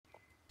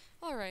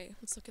Alright,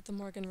 let's look at the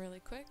Morgan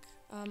really quick.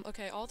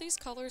 Okay, all these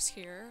colors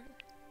here,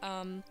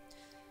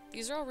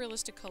 these are all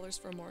realistic colors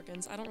for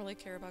Morgans. I don't really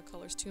care about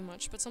colors too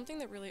much, but something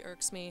that really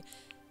irks me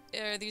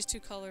are these two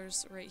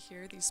colors right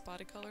here, these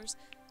spotted colors.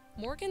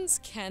 Morgans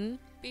can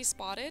be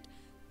spotted,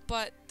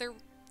 but they're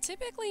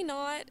typically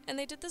not, and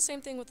they did the same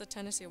thing with the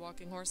Tennessee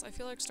Walking Horse. I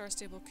feel like Star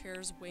Stable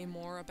cares way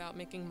more about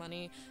making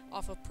money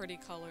off of pretty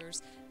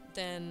colors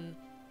than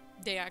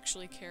they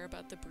actually care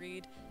about the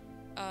breed.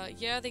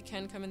 Yeah, they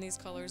can come in these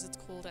colors, it's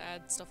cool to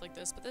add stuff like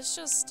this, but this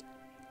just,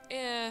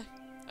 I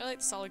like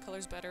the solid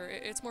colors better.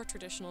 It's more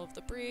traditional of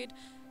the breed,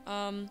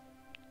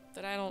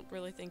 but I don't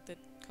really think that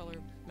color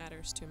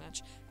matters too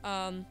much.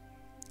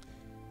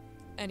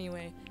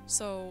 Anyway,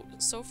 so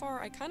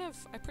far I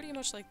pretty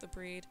much like the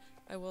breed.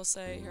 I will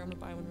say, here I'm gonna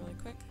buy one really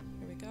quick,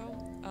 here we go.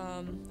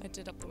 I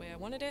did up the way I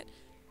wanted it.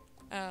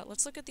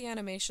 Let's look at the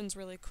animations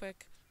really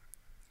quick.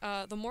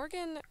 The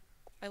Morgan,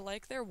 I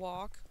like their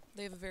walk.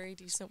 They have a very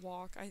decent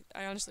walk.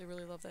 I honestly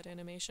really love that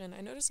animation.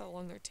 I notice how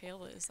long their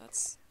tail is.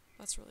 That's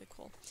really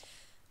cool.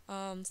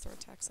 Let's throw a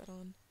tack set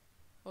on.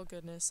 Oh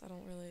goodness, I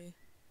don't really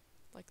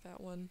like that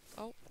one.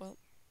 Oh, well.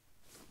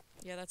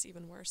 Yeah, that's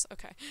even worse.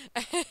 Okay.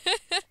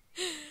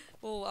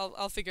 Well,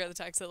 I'll figure out the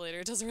tack set later.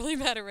 It doesn't really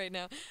matter right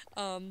now.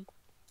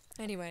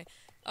 Anyway,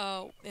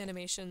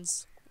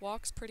 animations.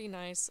 Walk's pretty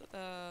nice.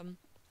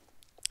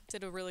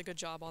 Did a really good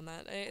job on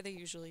that. They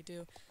usually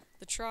do.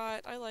 The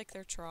trot, I like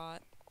their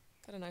trot.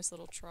 Got a nice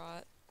little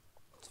trot.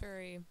 It's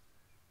very,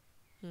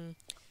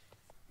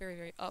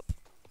 very up.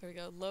 There we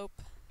go.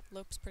 Lope.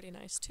 Lope's pretty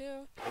nice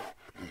too.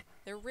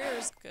 Their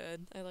rear's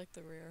good. I like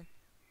the rear.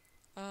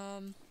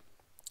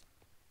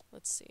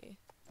 Let's see.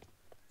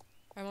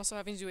 I'm also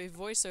having to do a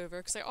voiceover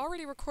because I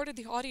already recorded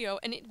the audio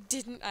and it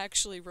didn't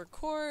actually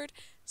record.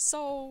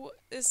 So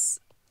this,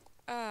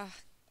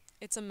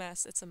 it's a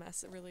mess. It's a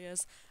mess. It really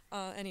is.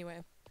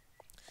 Anyway.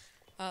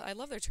 I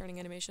love their turning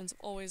animations.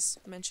 Always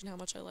mention how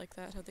much I like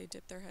that, how they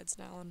dip their heads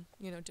now and,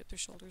 you know, dip their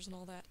shoulders and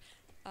all that.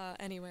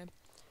 Anyway.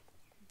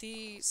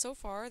 So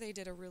far, they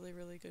did a really,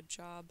 really good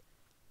job.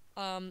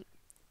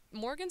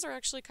 Morgans are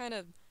actually kind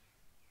of,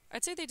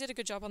 I'd say they did a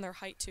good job on their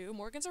height too.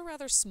 Morgans are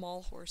rather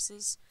small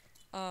horses.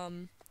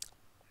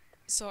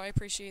 So I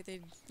appreciate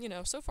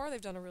so far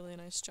they've done a really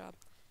nice job.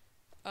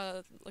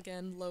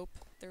 Again, lope.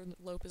 Their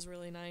lope is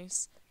really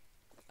nice.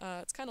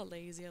 It's kind of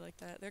lazy, I like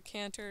that. Their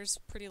canter's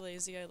pretty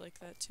lazy, I like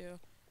that too.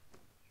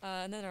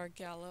 And then our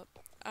gallop.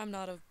 I'm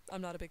not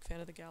a big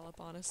fan of the gallop,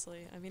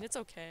 honestly. I mean, it's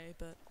okay,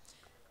 but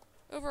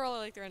overall I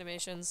like their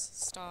animations.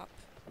 Stop.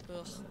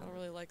 Ugh, I don't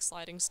really like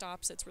sliding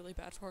stops. It's really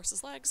bad for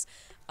horses' legs.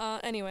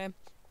 Anyway.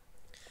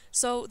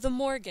 So, the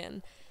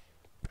Morgan.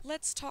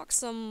 Let's talk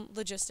some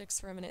logistics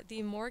for a minute.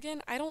 The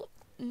Morgan, I don't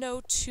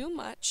know too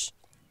much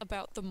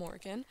about the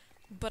Morgan,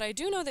 but I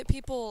do know that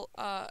people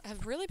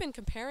have really been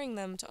comparing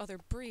them to other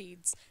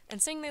breeds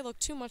and saying they look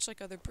too much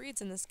like other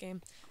breeds in this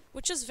game,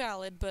 which is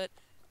valid, but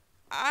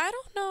I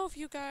don't know if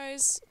you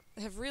guys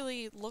have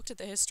really looked at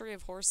the history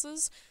of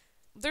horses.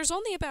 There's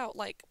only about,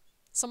 like,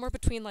 somewhere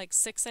between, like,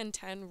 6 and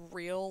 10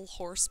 real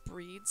horse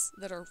breeds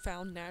that are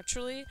found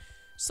naturally.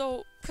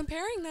 So,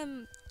 comparing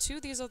them to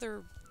these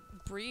other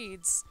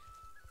breeds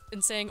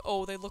and saying,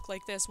 oh, they look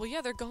like this, well, yeah,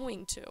 they're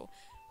going to.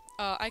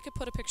 I could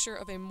put a picture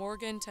of a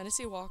Morgan,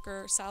 Tennessee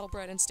Walker,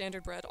 Saddlebred, and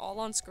Standardbred all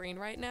on screen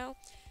right now.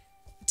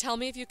 Tell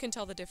me if you can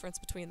tell the difference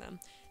between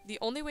them. The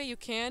only way you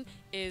can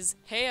is,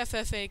 hey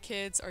FFA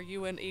kids, are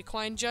you an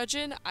equine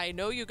judging? I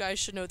know you guys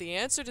should know the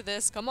answer to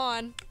this, come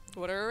on.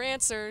 What are our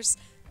answers?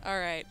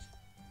 Alright.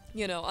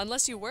 You know,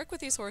 unless you work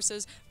with these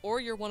horses, or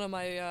you're one of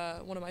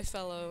my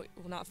fellow,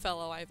 well not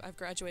fellow, I've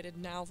graduated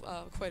now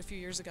quite a few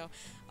years ago.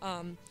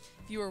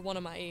 If you were one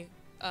of my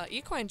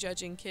equine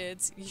judging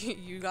kids,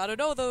 you gotta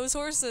know those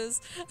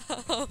horses.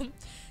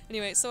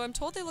 Anyway, so I'm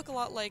told they look a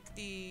lot like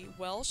the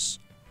Welsh,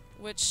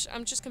 which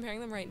I'm just comparing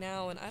them right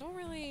now, and I don't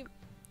really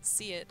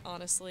see it,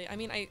 honestly. I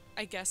mean,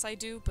 I guess I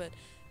do, but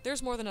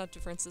there's more than enough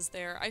differences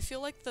there. I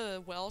feel like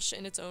the Welsh,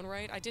 in its own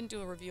right, I didn't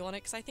do a review on it,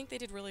 because I think they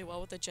did really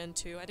well with the Gen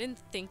 2. I didn't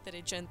think that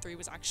a Gen 3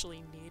 was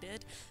actually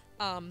needed.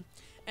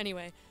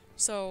 Anyway,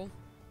 so,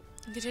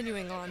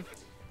 continuing on.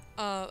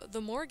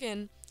 The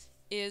Morgan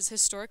is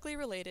historically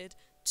related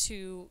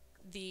to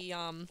the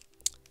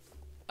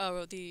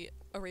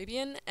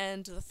Arabian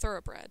and the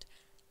Thoroughbred.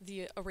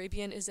 The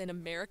Arabian is an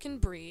American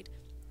breed.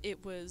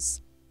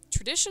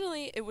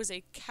 Traditionally, it was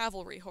a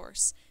cavalry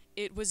horse.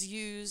 It was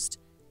used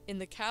in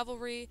the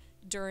cavalry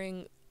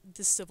during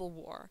the Civil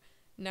War.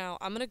 Now,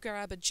 I'm gonna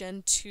grab a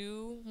Gen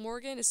 2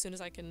 Morgan as soon as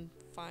I can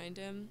find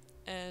him,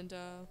 and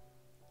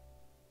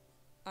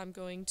I'm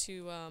going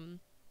to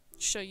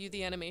show you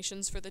the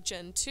animations for the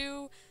Gen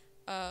 2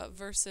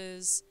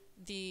 versus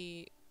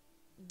the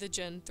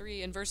Gen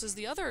 3 and versus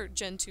the other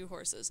Gen 2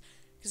 horses.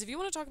 Because if you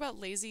want to talk about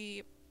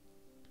lazy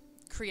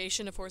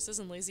creation of horses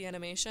and lazy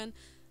animation,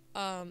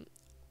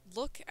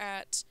 look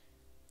at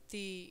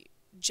the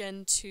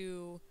Gen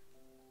 2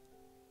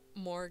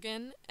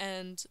 Morgan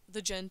and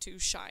the Gen 2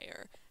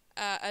 Shire,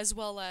 as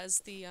well as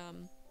the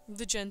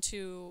Gen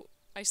 2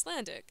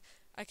 Icelandic.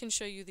 I can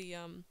show you the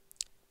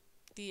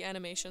the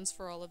animations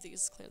for all of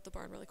these. Clean up the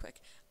barn really quick.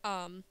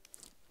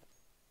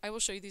 I will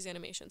show you these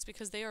animations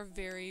because they are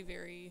very,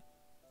 very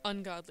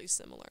ungodly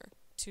similar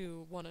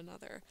to one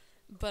another.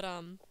 But,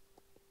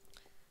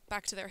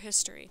 back to their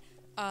history.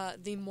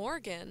 The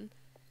Morgan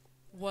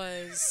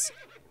was...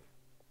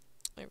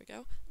 There we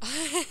go.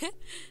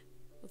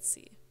 Let's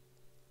see.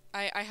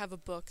 I have a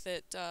book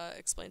that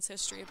explains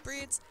history of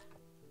breeds.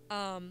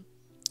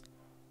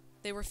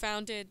 They were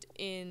founded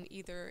in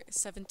either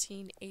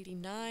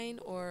 1789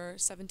 or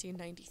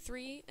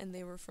 1793, and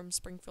they were from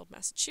Springfield,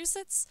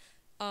 Massachusetts.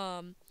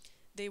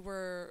 They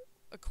were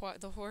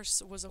the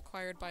horse was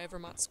acquired by a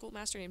Vermont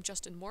schoolmaster named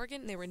Justin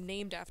Morgan, and they were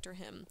named after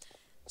him.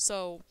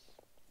 So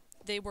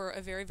they were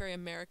a very, very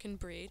American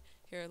breed.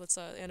 Here, let's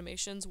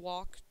animations: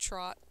 walk,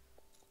 trot.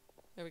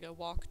 There we go.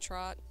 Walk,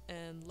 trot,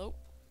 and lope,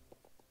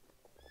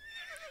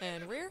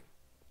 and rear.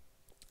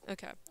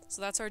 Okay,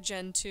 so that's our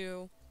Gen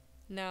 2.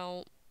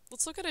 Now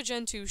let's look at a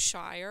Gen 2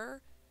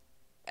 Shire,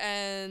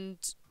 and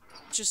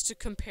just to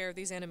compare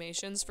these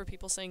animations for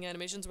people saying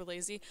animations were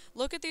lazy,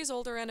 look at these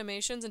older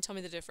animations and tell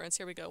me the difference.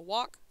 Here we go.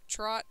 Walk,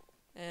 trot,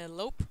 and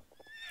lope,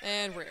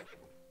 and rear.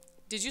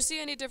 Did you see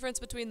any difference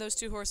between those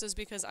two horses?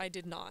 Because I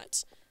did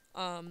not.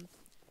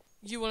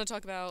 You want to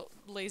talk about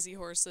lazy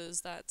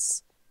horses,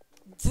 that's...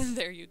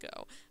 there you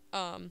go.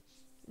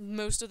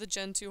 Most of the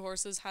Gen 2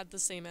 horses had the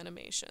same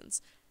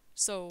animations.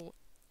 So,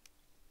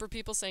 for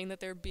people saying that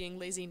they're being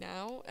lazy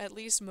now, at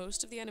least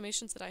most of the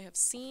animations that I have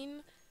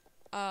seen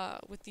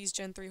with these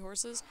Gen 3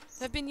 horses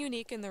have been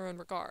unique in their own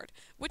regard.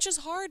 Which is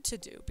hard to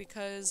do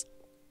because,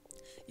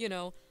 you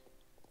know,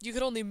 you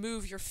could only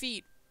move your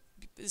feet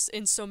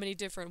in so many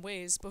different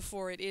ways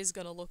before it is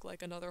going to look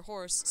like another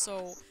horse.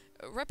 So,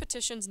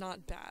 repetition's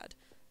not bad.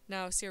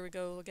 Now, so here we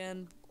go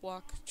again.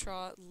 Walk,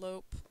 trot,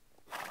 lope,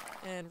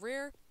 and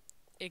rear.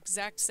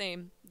 Exact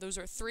same. Those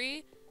are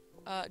 3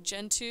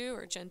 Gen 2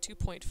 or Gen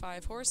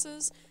 2.5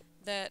 horses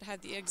that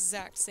had the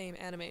exact same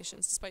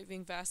animations, despite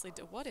being vastly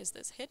what is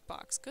this?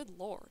 Hitbox? Good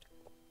lord.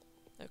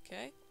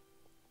 Okay.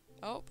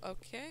 Oh,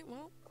 okay,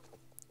 well.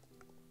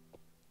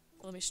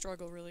 Let me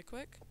struggle really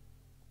quick.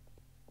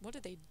 What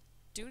did they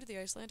do to the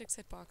Icelandics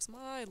hitbox?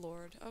 My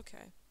lord.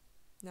 Okay.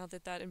 Now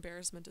that that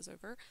embarrassment is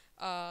over,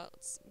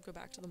 let's go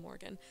back to the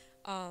Morgan.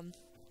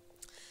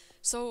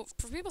 So,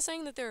 for people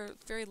saying that they're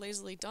very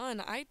lazily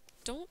done, I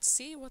don't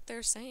see what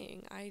they're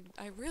saying. I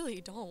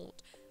really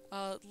don't.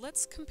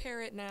 Let's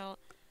compare it now.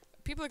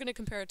 People are going to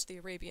compare it to the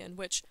Arabian,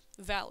 which,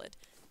 valid,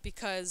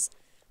 because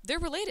they're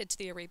related to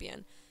the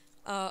Arabian.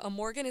 A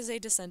Morgan is a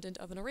descendant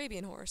of an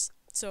Arabian horse.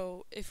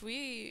 So, if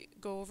we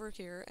go over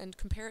here and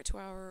compare it to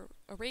our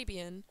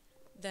Arabian,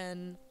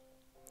 then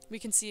we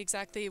can see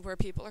exactly where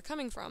people are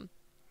coming from.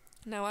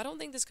 Now, I don't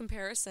think this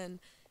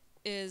comparison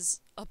is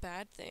a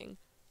bad thing,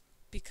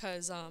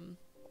 because,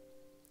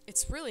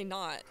 it's really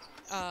not.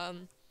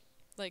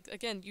 Like,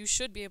 again, you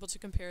should be able to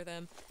compare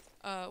them.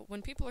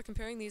 When people are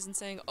comparing these and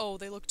saying, oh,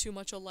 they look too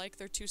much alike,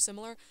 they're too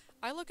similar,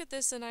 I look at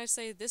this and I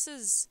say, this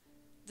is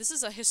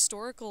a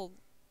historical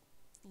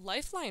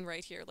lifeline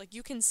right here. Like,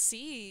 you can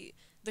see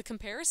the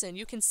comparison,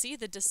 you can see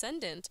the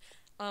descendant.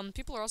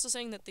 People are also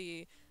saying that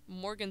the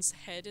Morgan's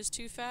head is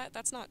too fat.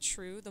 That's not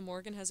true. The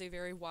Morgan has a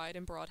very wide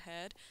and broad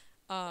head.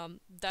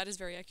 That is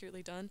very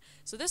accurately done.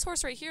 So this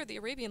horse right here, the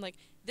Arabian, like,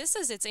 this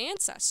is its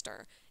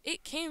ancestor.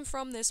 It came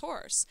from this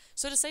horse.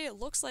 So to say it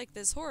looks like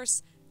this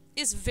horse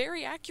is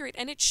very accurate,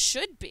 and it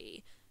should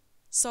be.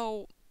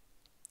 So,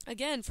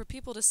 again, for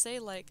people to say,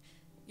 like,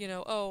 you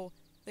know, oh,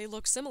 they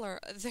look similar,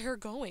 they're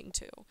going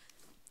to.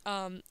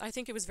 I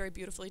think it was very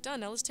beautifully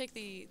done. Now let's take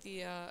the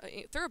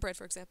Thoroughbred,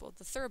 for example.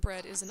 The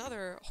Thoroughbred is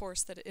another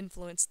horse that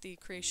influenced the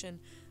creation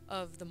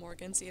of the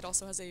Morgan. See, it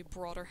also has a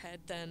broader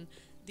head than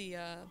the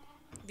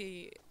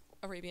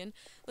Arabian.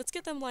 Let's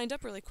get them lined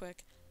up really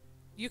quick.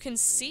 You can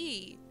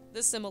see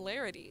the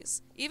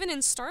similarities. Even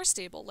in Star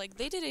Stable, like,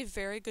 they did a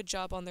very good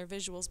job on their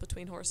visuals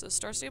between horses.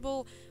 Star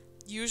Stable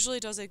usually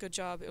does a good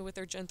job with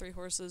their Gen 3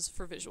 horses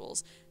for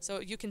visuals. So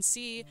you can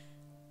see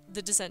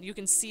the descent, you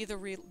can see the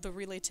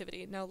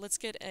relativity. Now let's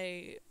get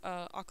a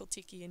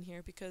Akaltiki in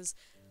here, because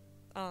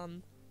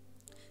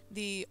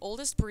the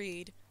oldest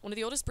breed, one of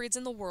the oldest breeds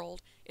in the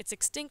world, it's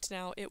extinct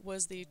now, it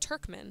was the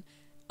Turkmen.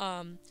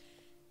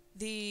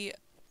 The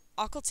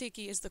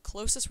Akaltiki is the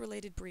closest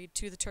related breed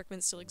to the Turkmen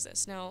that still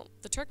exists. Now,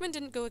 the Turkmen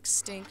didn't go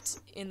extinct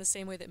in the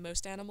same way that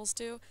most animals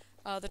do.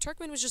 The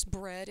Turkmen was just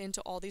bred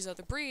into all these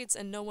other breeds,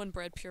 and no one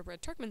bred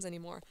purebred Turkmens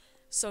anymore.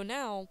 So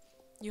now,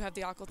 you have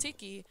the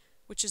Akaltiki,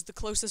 which is the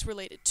closest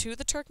related to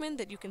the Turkmen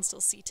that you can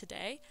still see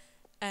today.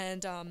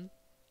 And,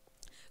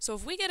 so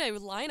if we get a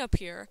lineup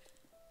here,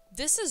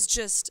 this is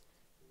just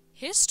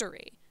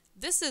history.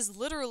 This is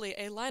literally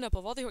a lineup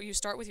of all the... You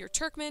start with your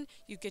Turkmen,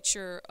 you get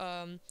your,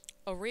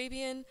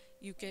 Arabian,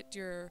 you get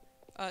your,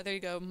 there you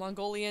go,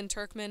 Mongolian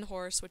Turkmen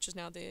horse, which is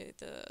now the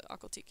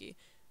Akaltiki.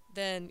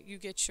 Then you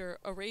get your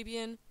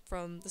Arabian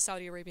from the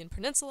Saudi Arabian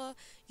Peninsula,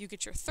 you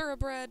get your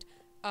Thoroughbred,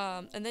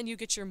 and then you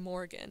get your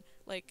Morgan.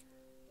 Like,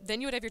 then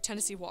you would have your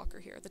Tennessee Walker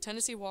here. The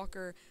Tennessee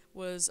Walker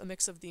was a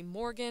mix of the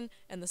Morgan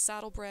and the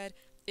Saddlebred.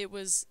 It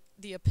was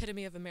the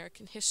epitome of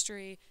American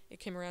history. It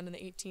came around in the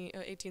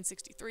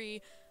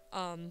 1863.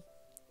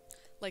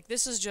 Like,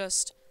 this is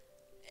just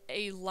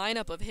a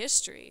lineup of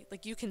history.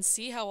 Like, you can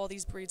see how all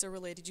these breeds are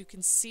related. You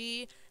can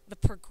see the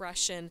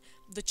progression,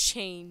 the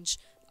change,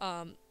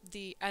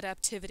 the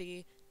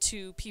adaptivity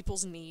to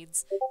people's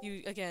needs.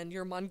 Again,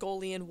 your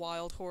Mongolian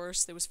wild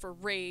horse that was for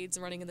raids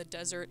and running in the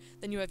desert.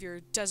 Then you have your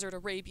desert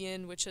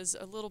Arabian, which has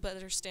a little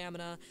better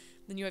stamina.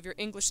 Then you have your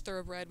English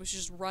thoroughbred, which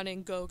is just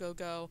running, go, go,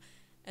 go.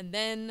 And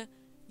then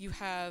you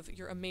have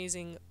your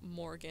amazing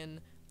Morgan,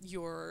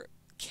 your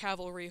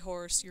cavalry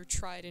horse, your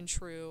tried and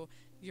true,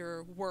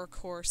 your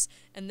workhorse,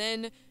 and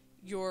then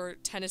your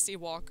Tennessee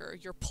Walker,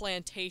 your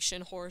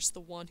plantation horse, the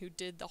one who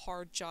did the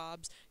hard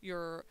jobs,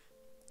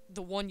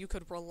 the one you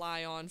could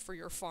rely on for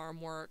your farm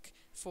work,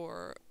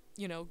 for,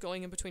 you know,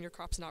 going in between your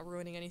crops, not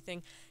ruining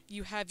anything.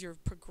 You have your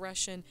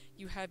progression,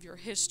 you have your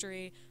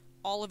history,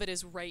 all of it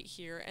is right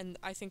here, and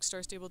I think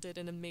Star Stable did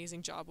an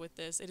amazing job with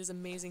this. It is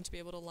amazing to be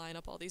able to line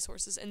up all these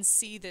horses and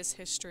see this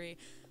history.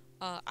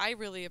 I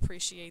really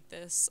appreciate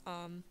this.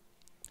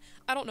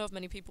 I don't know if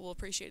many people will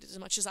appreciate it as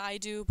much as I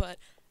do, but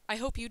I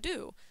hope you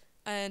do.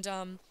 And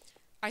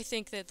I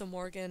think that the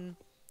Morgan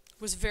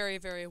was very,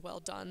 very well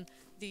done.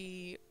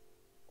 The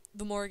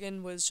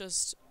Morgan was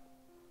just,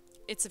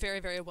 it's a very,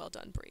 very well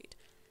done breed.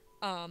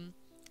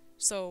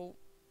 So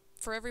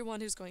for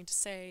everyone who's going to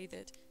say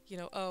that, you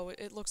know, oh,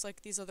 it looks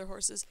like these other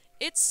horses,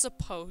 it's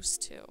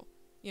supposed to.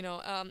 You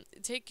know,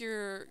 take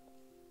your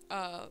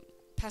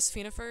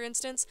Pasifina, for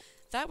instance.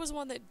 That was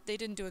one that they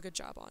didn't do a good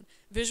job on.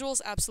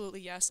 Visuals, absolutely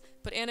yes,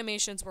 but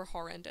animations were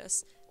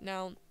horrendous.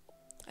 Now,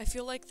 I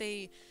feel like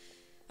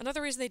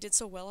another reason they did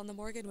so well on the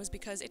Morgan was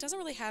because it doesn't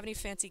really have any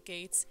fancy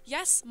gaits.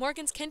 Yes,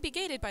 Morgans can be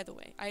gated, by the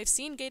way. I have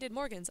seen gated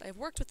Morgans. I have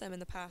worked with them in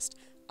the past.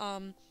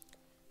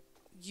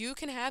 You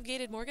can have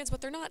gated Morgans,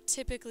 but they're not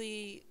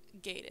typically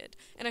gated.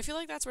 And I feel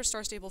like that's where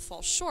Star Stable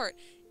falls short,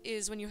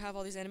 is when you have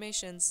all these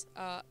animations.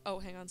 Oh,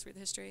 hang on, let's read the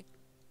history.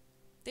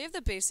 They have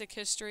the basic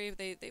history.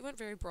 They went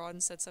very broad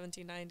and said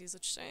 1790s,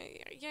 which,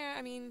 yeah,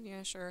 I mean,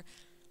 yeah, sure.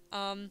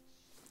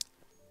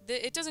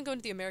 It doesn't go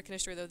into the American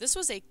history, though. This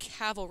was a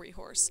cavalry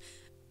horse.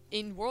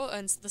 In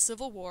the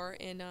Civil War,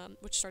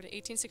 which started in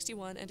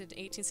 1861, ended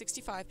in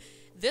 1865,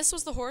 this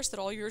was the horse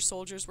that all your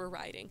soldiers were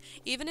riding.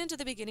 Even into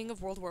the beginning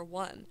of World War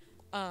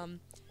I,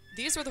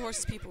 these were the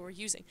horses people were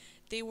using.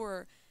 They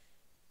were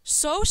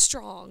so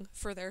strong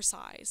for their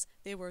size.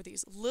 They were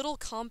these little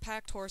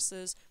compact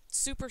horses,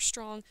 super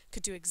strong,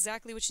 could do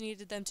exactly what you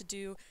needed them to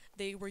do.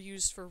 They were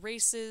used for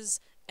races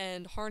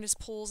and harness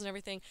pulls and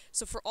everything.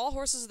 So for all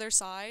horses of their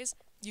size,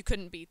 you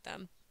couldn't beat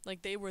them.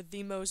 Like, they were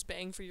the most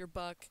bang for your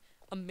buck,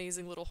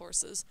 amazing little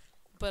horses.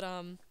 But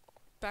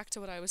back to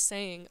what I was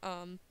saying,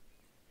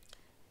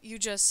 you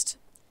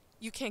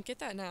can't get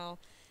that now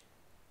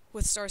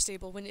with Star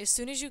Stable. As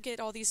soon as you get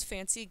all these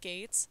fancy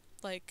gaits,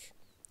 like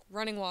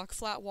running walk,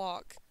 flat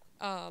walk,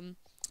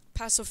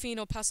 paso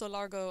fino, paso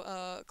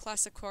largo,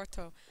 classic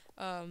quarto,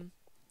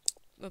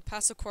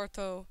 paso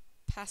corto,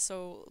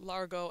 paso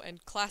largo,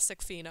 and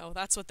classic fino.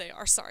 That's what they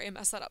are. Sorry, I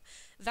messed that up.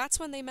 That's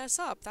when they mess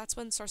up. That's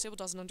when Star Stable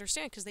doesn't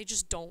understand, because they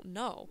just don't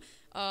know.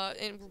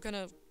 And we're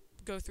gonna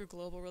go through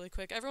global really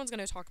quick. Everyone's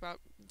gonna talk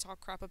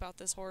crap about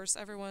this horse.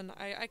 Everyone,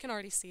 I can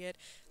already see it.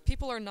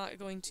 People are not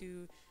going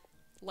to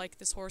like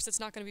this horse. It's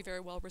not going to be very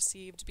well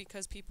received,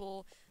 because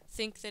people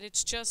think that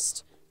it's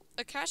just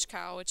a cash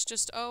cow. It's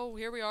just, oh,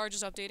 here we are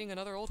just updating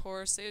another old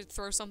horse. They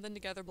throw something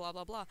together, blah,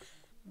 blah, blah.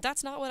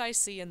 That's not what I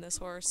see in this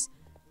horse.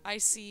 I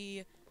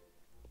see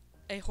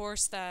a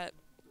horse that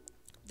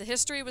the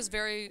history was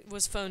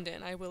phoned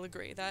in. I will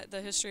agree that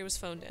the history was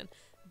phoned in,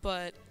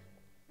 but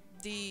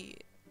the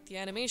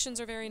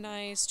animations are very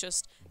nice.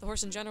 Just the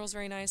horse in general is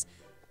very nice.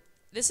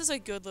 This is a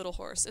good little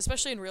horse,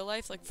 especially in real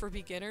life. Like, for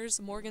beginners,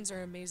 Morgans are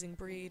an amazing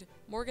breed.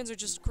 Morgans are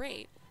just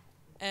great,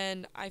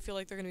 and I feel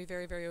like they're going to be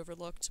very, very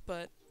overlooked,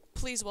 but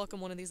please welcome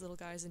one of these little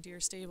guys into your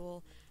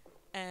stable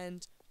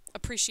and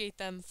appreciate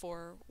them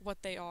for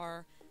what they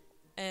are.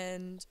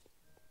 And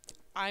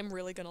I'm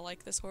really going to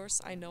like this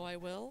horse. I know I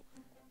will,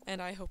 and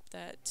I hope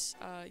that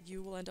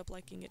you will end up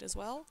liking it as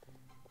well.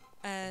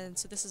 And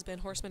so this has been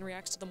Horseman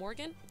Reacts to the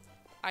Morgan.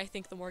 I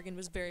think the Morgan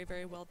was very,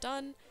 very well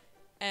done,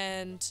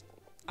 and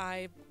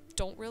I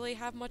don't really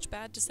have much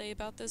bad to say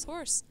about this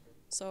horse.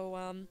 So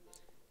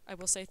I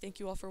will say thank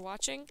you all for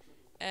watching,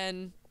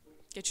 and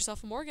get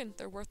yourself a Morgan.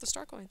 They're worth the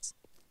star coins.